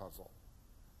jigsaw puzzle.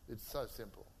 It's so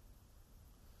simple.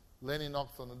 Lenny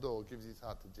knocks on the door, gives his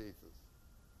heart to Jesus,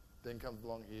 then comes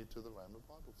along here to the Rhema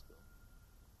Bible School.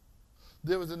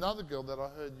 There was another girl that I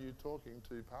heard you talking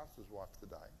to, Pastor's wife,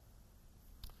 today.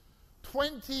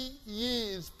 20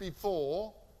 years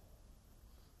before,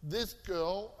 this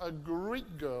girl, a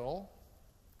Greek girl,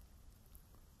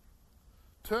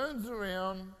 turns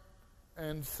around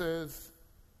and says,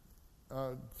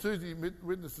 Susie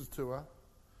witnesses to her,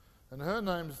 and her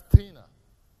name's Tina.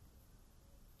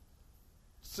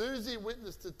 Susie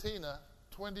witnessed to Tina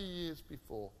 20 years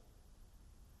before.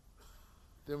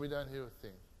 Then we don't hear a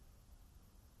thing.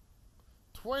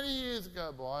 20 years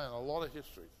go by and a lot of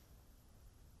history.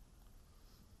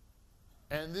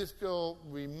 And this girl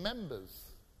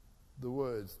remembers the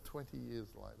words 20 years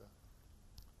later.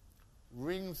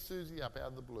 Rings Susie up out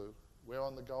of the blue. We're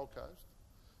on the Gold Coast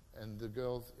and the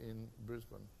girl's in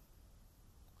Brisbane.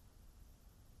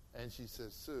 And she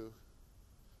says, Sue,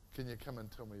 can you come and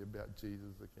tell me about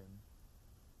Jesus again?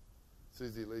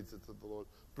 Susie leads it to the Lord,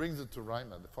 brings it to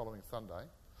Rhema the following Sunday.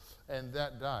 And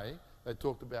that day, they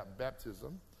talked about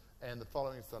baptism. And the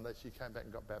following Sunday, she came back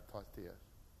and got baptized here.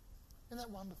 Isn't that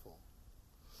wonderful?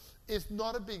 It's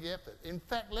not a big effort. In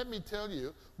fact, let me tell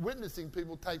you, witnessing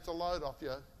people takes a load off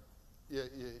your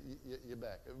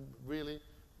back. It really,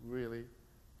 really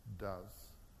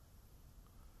does.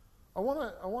 I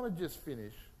want to just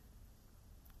finish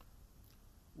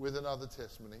with another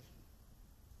testimony,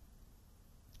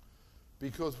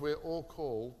 because we're all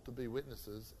called to be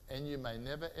witnesses, and you may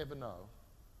never ever know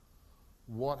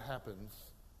what happens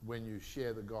when you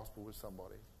share the gospel with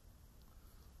somebody.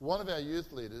 One of our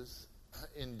youth leaders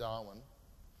in Darwin,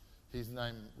 his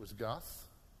name was Gus,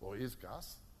 or is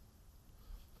Gus,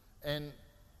 and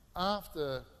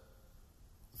after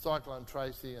Cyclone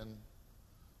Tracy and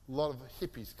a lot of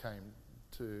hippies came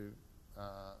to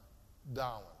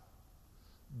Darwin,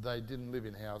 they didn't live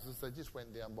in houses, they just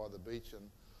went down by the beach, and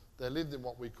they lived in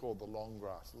what we call the long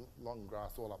grass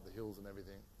all up the hills and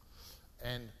everything.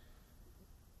 And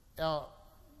our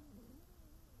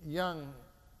young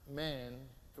man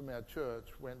from our church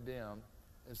went down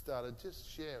and started just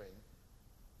sharing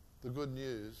the good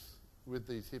news with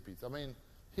these hippies. I mean,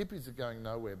 hippies are going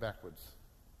nowhere backwards,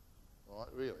 right?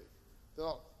 Really,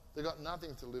 they've got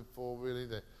nothing to live for, really.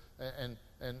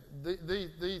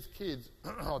 These kids,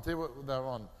 I'll tell you what they were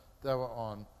on. They were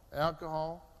on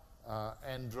alcohol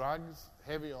and drugs,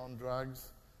 heavy on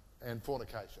drugs and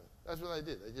fornication. That's what they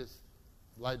did. They just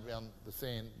laid around the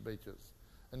sand beaches.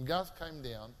 And Gus came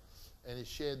down and he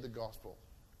shared the gospel.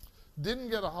 Didn't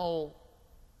get a whole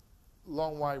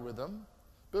long way with them,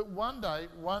 but one day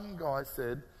one guy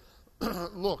said,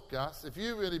 look, Gus, if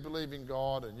you really believe in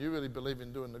God and you really believe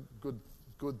in doing the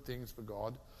good things for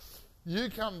God,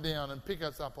 you come down and pick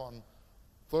us up on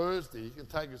Thursday. You can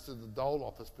take us to the dole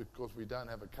office because we don't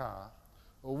have a car,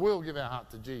 or we'll give our heart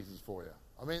to Jesus for you.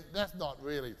 I mean, that's not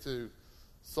really too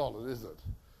solid, is it?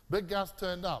 But Gus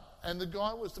turned up, and the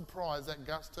guy was surprised that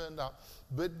Gus turned up,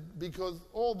 but because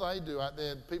all they do out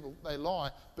there, people, they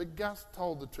lie, but Gus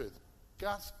told the truth.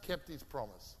 Gus kept his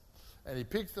promise, and he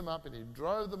picked them up and he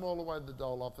drove them all the way to the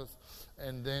dole office,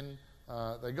 and then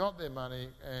they got their money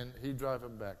and he drove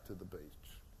them back to the beach.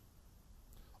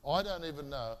 I don't even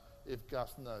know if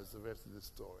Gus knows the rest of this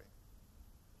story.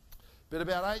 But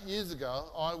about 8 years ago,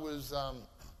 I was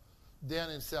down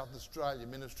in South Australia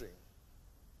ministering.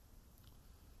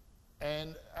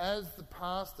 And as the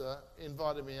pastor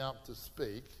invited me up to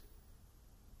speak,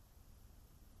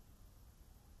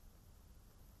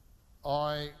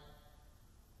 I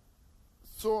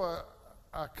saw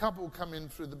a couple come in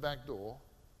through the back door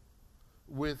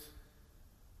with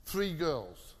 3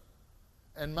 girls.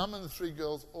 And Mum and the 3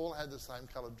 girls all had the same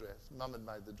coloured dress. Mum had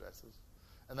made the dresses.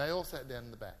 And they all sat down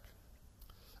in the back.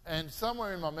 And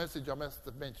somewhere in my message, I must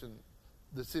have mentioned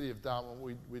the city of Darwin.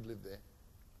 We'd lived there.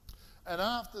 And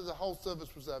after the whole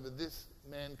service was over, this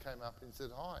man came up and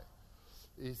said, hi.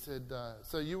 He said,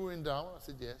 so you were in Darwin? I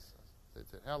said, yes. He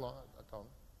said, how long? I told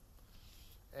him.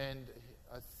 And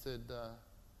I said,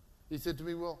 he said to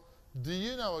me, well, do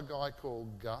you know a guy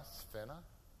called Gus Fenner?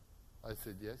 I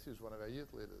said, yes, he was one of our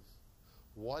youth leaders.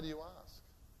 Why do you ask?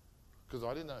 Because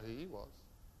I didn't know who he was.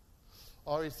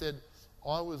 Or he said,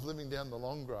 I was living down the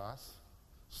long grass,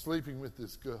 sleeping with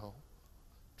this girl,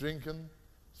 drinking,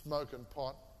 smoking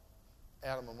pot,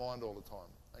 out of my mind all the time.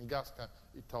 And Gus came,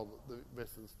 he told the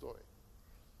rest of the story.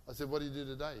 I said, what do you do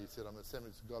today? He said, I'm an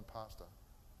Assemblies of God pastor.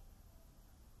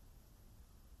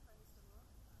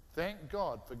 Thank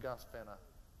God for Gus Fenner.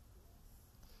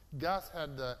 Gus had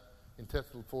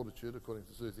intestinal fortitude, according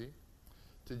to Susie,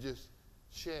 to just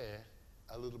share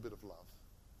a little bit of love.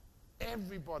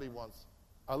 Everybody wants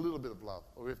a little bit of love,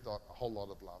 or if not, a whole lot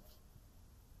of love.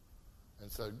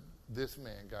 And so this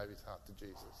man gave his heart to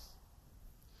Jesus.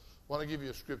 I want to give you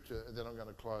a scripture, and then I'm going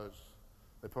to close.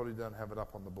 They probably don't have it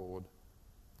up on the board.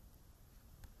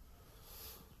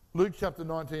 Luke chapter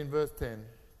 19, verse 10.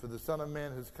 For the Son of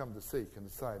Man has come to seek and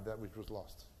to save that which was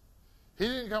lost. He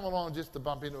didn't come along just to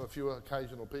bump into a few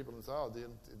occasional people and say, oh, do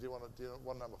you want to know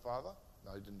my Father?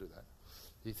 No, he didn't do that.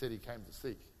 He said he came to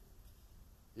seek.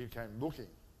 He came looking.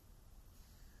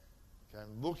 He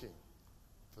came looking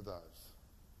for those.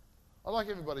 I'd like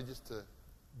everybody just to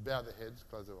bow their heads,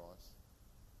 close their eyes.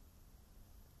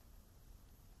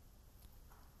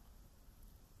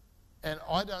 And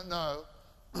I don't know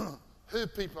who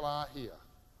people are here.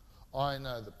 I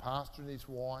know the pastor and his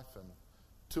wife and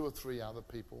 2 or 3 other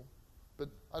people, but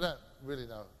I don't really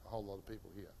know a whole lot of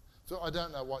people here. So I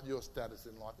don't know what your status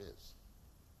in life is.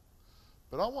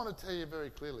 But I want to tell you very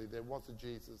clearly, there was a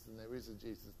Jesus and there is a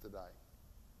Jesus today.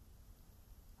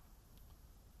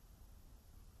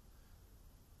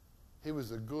 He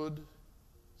was a good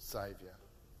Saviour.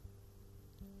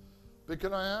 But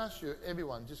can I ask you,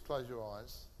 everyone, just close your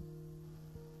eyes,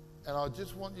 and I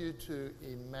just want you to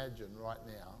imagine right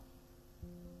now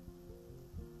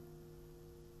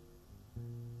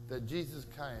that Jesus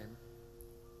came,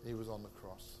 he was on the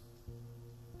cross.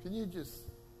 Can you just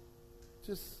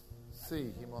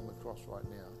see him on the cross right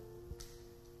now?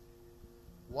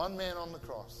 One man on the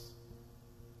cross.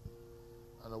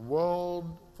 And a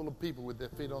world full of people with their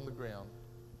feet on the ground.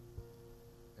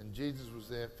 And Jesus was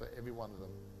there for every one of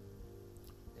them,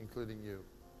 including you.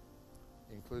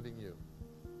 Including you.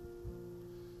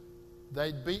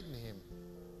 They'd beaten him,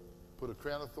 put a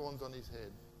crown of thorns on his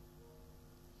head,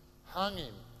 hung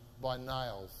him by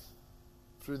nails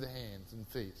through the hands and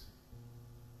feet.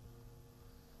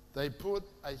 They put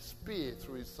a spear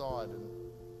through his side and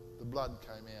the blood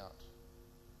came out.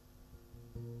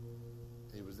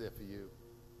 He was there for you.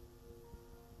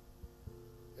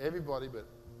 Everybody, but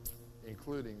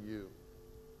including you.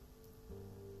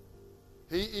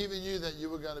 He even knew that you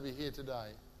were going to be here today,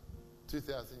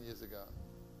 2,000 years ago.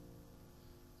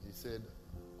 He said,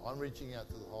 I'm reaching out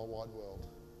to the whole wide world,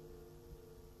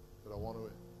 but I want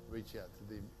to reach out to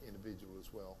the individual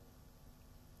as well.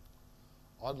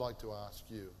 I'd like to ask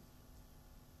you,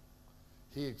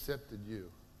 he accepted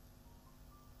you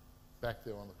back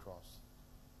there on the cross.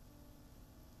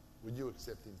 Would you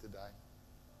accept him today?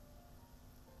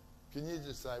 Can you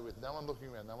just say, with no one looking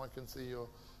around, no one can see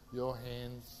your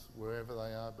hands wherever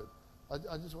they are, but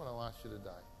I just want to ask you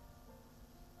today,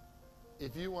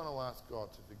 if you want to ask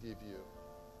God to forgive you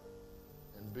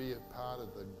and be a part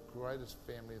of the greatest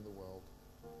family in the world,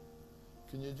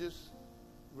 can you just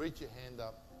reach your hand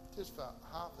up just for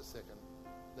half a second?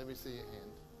 Let me see your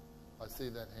hand. I see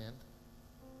that hand.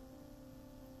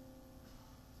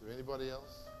 Is there anybody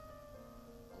else?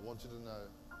 I want you to know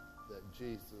that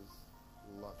Jesus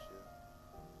loves you.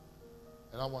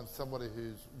 And I want somebody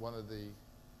who's one of the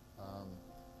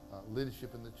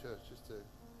leadership in the church just to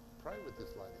pray with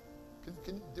this lady.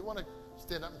 Do you want to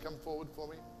stand up and come forward for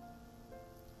me?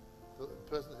 The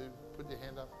person who put your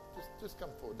hand up, just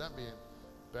come forward. Don't be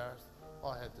embarrassed.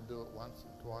 I had to do it once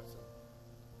and twice.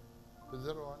 Is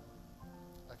that all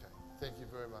right? Okay. Thank you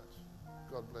very much.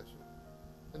 God bless you.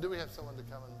 And do we have someone to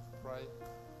come and pray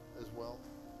as well?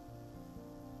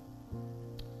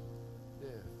 Yeah.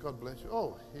 God bless you.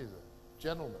 Oh, here's a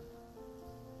gentleman.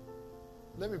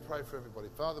 Let me pray for everybody.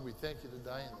 Father, we thank you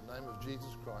today in the name of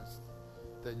Jesus Christ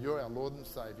that you're our Lord and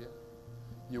Saviour.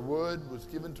 Your word was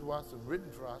given to us and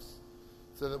written for us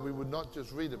so that we would not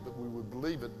just read it, but we would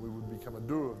believe it, we would become a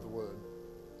doer of the word.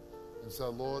 And so,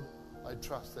 Lord, I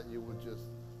trust that you would just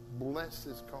bless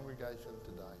this congregation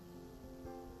today.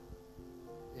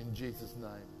 In Jesus'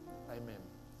 name, amen.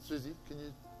 Susie, can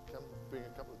you come bring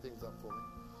a couple of things up for me?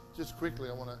 Just quickly,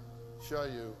 I want to show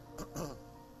you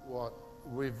what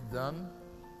we've done.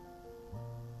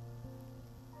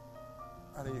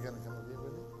 Are you going to come up here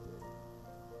with me?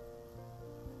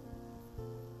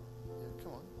 Yeah,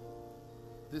 come on.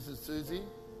 This is Susie,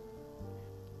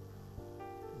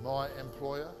 my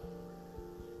employer.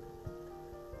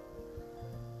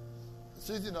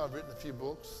 Susie and I have written a few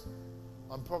books.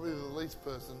 I'm probably the least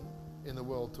person in the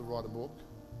world to write a book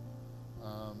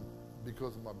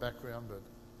because of my background, but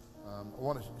I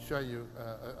want to show you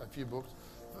a few books.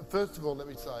 First of all, let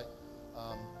me say,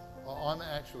 I'm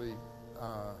actually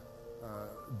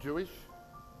Jewish.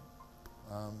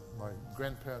 My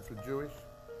grandparents were Jewish,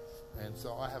 and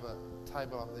so I have a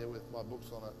table up there with my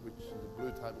books on it, which is a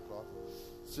blue tablecloth.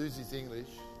 Susie's English,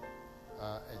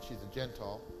 and she's a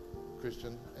Gentile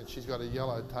Christian, and she's got a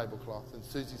yellow tablecloth, and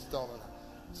Susie's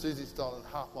stolen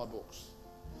half my books.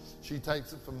 She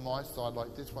takes it from my side,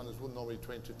 like this one is normally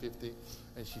 $20.50,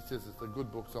 and she says it's a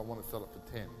good book, so I want to sell it for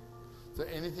 $10. So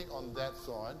anything on that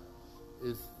side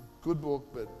is good book,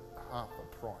 but half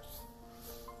the price.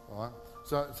 All right?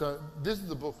 So this is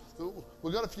the book.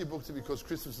 We've got a few books here because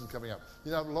Christmas is coming up.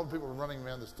 You know, a lot of people are running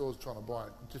around the stores trying to buy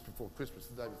it just before Christmas,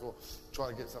 the day before,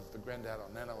 trying to get something for Granddad or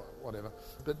Nana or whatever.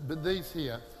 But these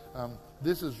here,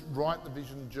 this is Write the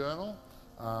Vision Journal,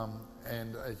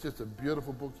 and it's just a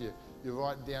beautiful book. You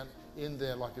write down in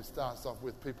there, like it starts off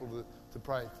with people to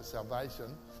pray for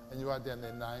salvation, and you write down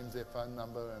their names, their phone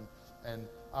number, and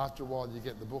after a while you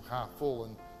get the book half full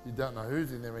and you don't know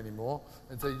who's in there anymore,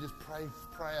 and so you just pray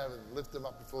over them, lift them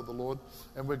up before the Lord.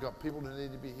 And we've got people who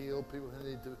need to be healed, people who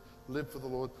need to live for the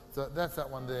Lord. So that's that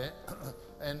one there.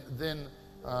 And then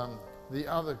the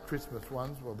other Christmas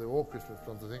ones, well, they're all Christmas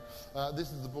ones, I think.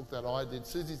 This is the book that I did.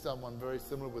 Susie's done one very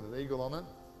similar with an eagle on it.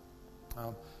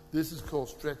 This is called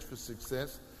Stretch for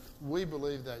Success. We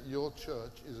believe that your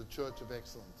church is a church of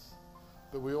excellence,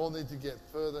 but we all need to get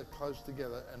further close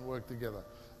together and work together.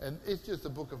 And it's just a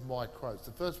book of my quotes.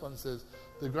 The first one says,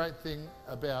 the great thing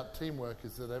about teamwork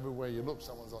is that everywhere you look,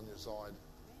 someone's on your side.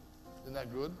 Isn't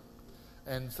that good?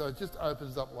 And so it just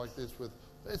opens up like this with,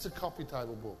 it's a coffee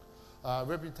table book.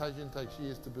 Reputation takes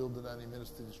years to build and only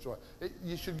minutes to destroy.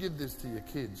 You should give this to your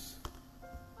kids.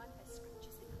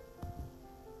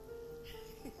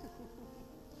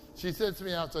 She said to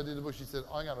me after I did the book, she said,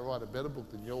 I'm going to write a better book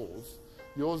than yours.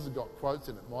 Yours has got quotes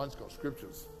in it. Mine's got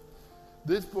scriptures.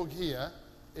 This book here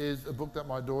is a book that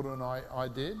my daughter and I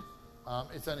did.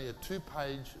 It's only a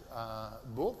 2-page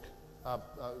book,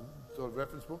 sort of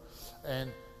reference book,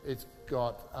 and it's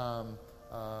got a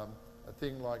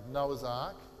thing like Noah's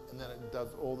Ark, and then it does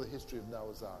all the history of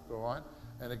Noah's Ark, all right?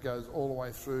 And it goes all the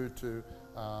way through to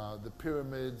the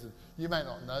pyramids. And you may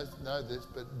not know this,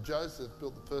 but Joseph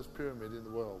built the first pyramid in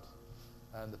the world.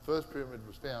 And the first pyramid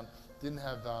was found, didn't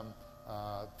have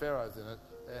pharaohs in it.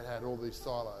 It had all these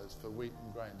silos for wheat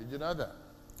and grain. Did you know that?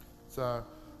 So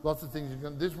lots of things you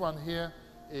can. This one here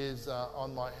is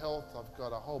on my health. I've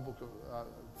got a whole book of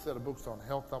set of books on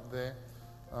health up there.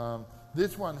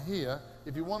 This one here,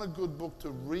 if you want a good book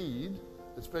to read,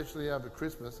 especially over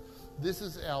Christmas, this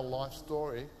is our life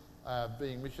story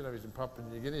being missionaries in Papua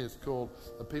New Guinea. It's called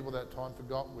The People That Time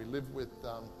Forgot. We lived with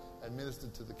and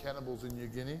ministered to the cannibals in New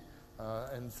Guinea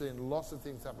and seen lots of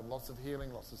things happen, lots of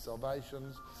healing, lots of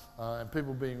salvations, and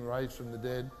people being raised from the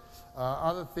dead.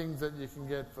 Other things that you can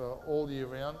get for all year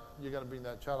round, you're going to bring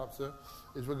that chart up, sir,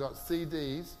 is we've got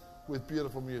CDs with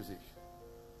beautiful music.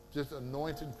 Just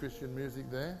anointed Christian music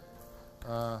there.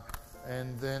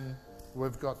 And then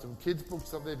we've got some kids'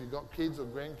 books up there. If you've got kids or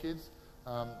grandkids,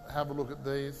 have a look at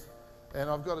these. And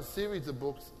I've got a series of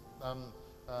books.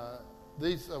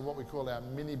 These are what we call our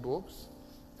mini books.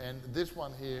 And this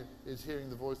one here is Hearing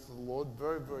the Voice of the Lord.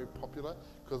 Very, very popular,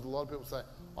 because a lot of people say,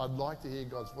 I'd like to hear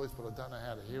God's voice, but I don't know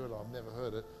how to hear it. I've never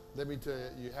heard it. Let me tell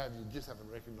you, you just haven't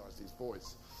recognized his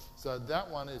voice. So that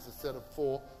one is a set of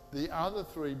 4. The other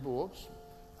 3 books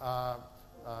are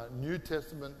New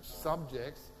Testament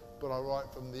subjects, but I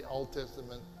write from the Old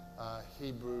Testament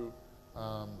Hebrew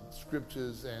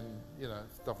scriptures and,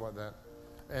 stuff like that.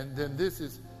 And then this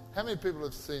is, how many people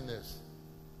have seen this?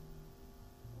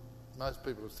 Most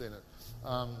people have seen it.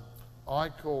 I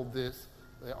call this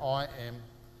the I am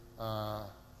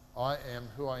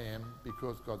who I am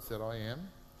because God said I am.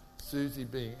 Susie,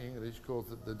 being English,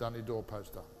 calls it the Dunny Door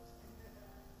poster.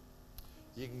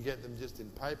 You can get them just in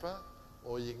paper,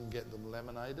 or you can get them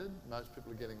laminated. Most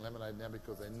people are getting laminated now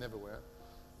because they never wear it.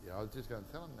 Yeah, I was just going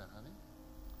to tell them that, honey.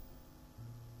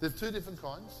 There's 2 different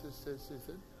kinds, she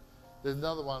said. There's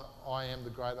another one, I am the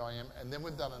great I am, and then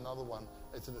we've done another one.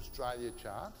 It's an Australia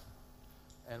chart,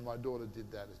 and my daughter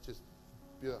did that. It's just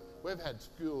beautiful. We've had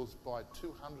schools buy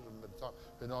 200 of them at a time.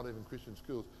 They're not even Christian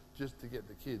schools, just to get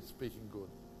the kids speaking good.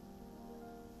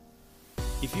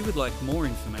 If you would like more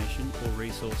information or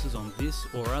resources on this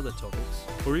or other topics,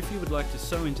 or if you would like to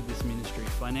sow into this ministry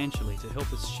financially to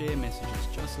help us share messages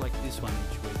just like this one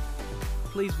each week,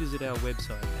 please visit our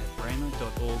website at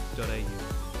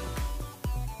rhema.org.au.